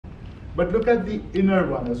But look at the inner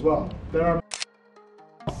one as well. There are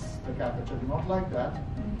the catheter, not like that.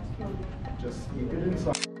 Just keep it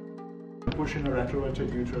inside. Push in a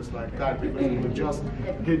retroverted uterus like that because it will just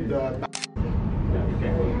hit the back.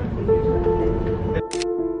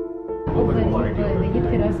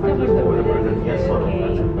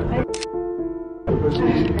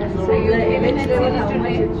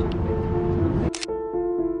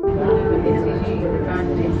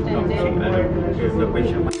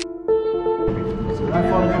 So that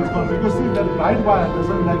follicle is gone because see that light wire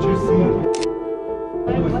doesn't let you see.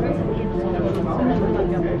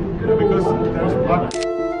 Because there's blood.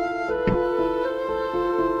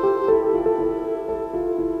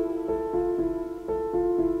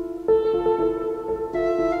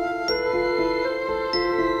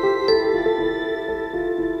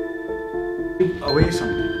 Away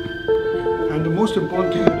something, and the most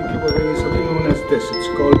important thing that you give away is something known as this. It's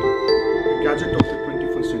called the gadget of the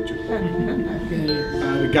 21st century.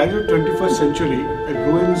 The gadget of the 21st century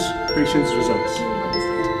ruins patients' results.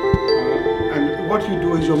 And what you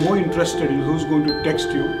do is you're more interested in who's going to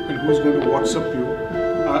text you and who's going to WhatsApp you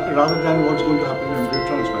rather than what's going to happen in embryo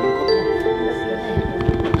transplant.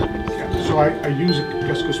 So I use a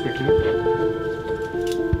Casco speculum.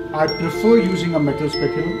 I prefer using a metal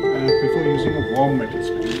speculum and I prefer using a warm metal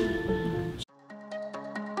speculum.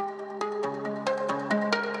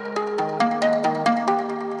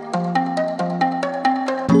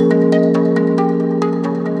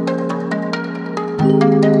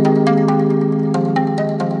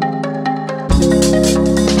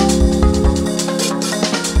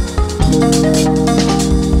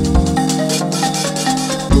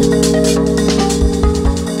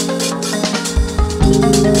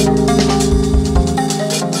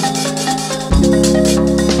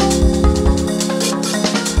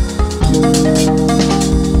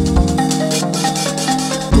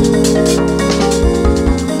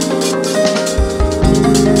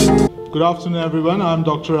 Good afternoon everyone, I'm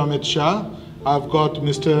Dr. Amit Shah. I've got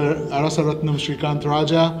Mr. Arasaratnam Shrikant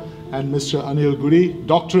Raja and Mr. Anil Guri,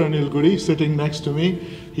 Dr. Anil Guri sitting next to me.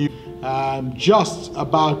 I'm just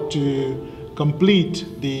about to complete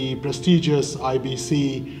the prestigious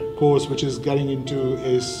IBC course which is getting into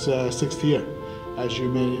its 6th year, as you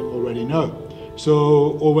may already know.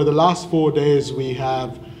 So over the last 4 days we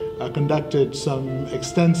have conducted some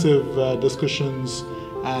extensive discussions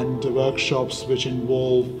and workshops which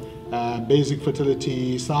involve basic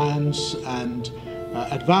fertility science and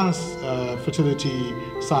advanced fertility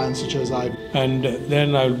science such as IVF. And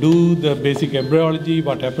then I'll do the basic embryology,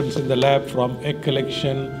 what happens in the lab from egg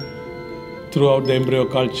collection throughout the embryo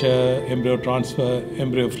culture, embryo transfer,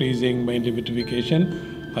 embryo freezing, mainly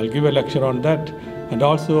vitrification. I'll give a lecture on that. And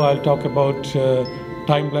also I'll talk about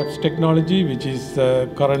time-lapse technology, which is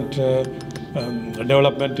current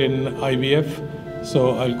development in IVF.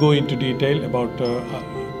 So I'll go into detail about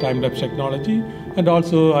time-lapse technology, and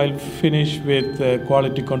also I'll finish with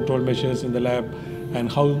quality control measures in the lab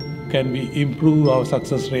and how can we improve our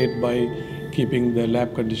success rate by keeping the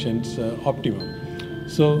lab conditions optimum.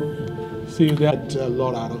 So see you there. A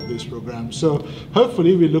lot out of this program. So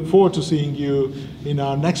hopefully we look forward to seeing you in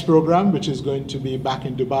our next program, which is going to be back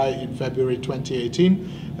in Dubai in February 2018.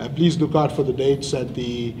 Please look out for the dates at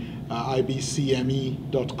the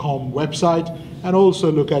IBCME.com website, and also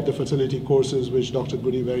look at the fertility courses which Dr.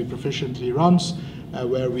 Guri very proficiently runs,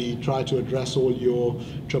 where we try to address all your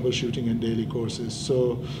troubleshooting and daily courses.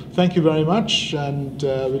 So thank you very much, and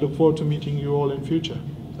we look forward to meeting you all in future.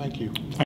 Thank you.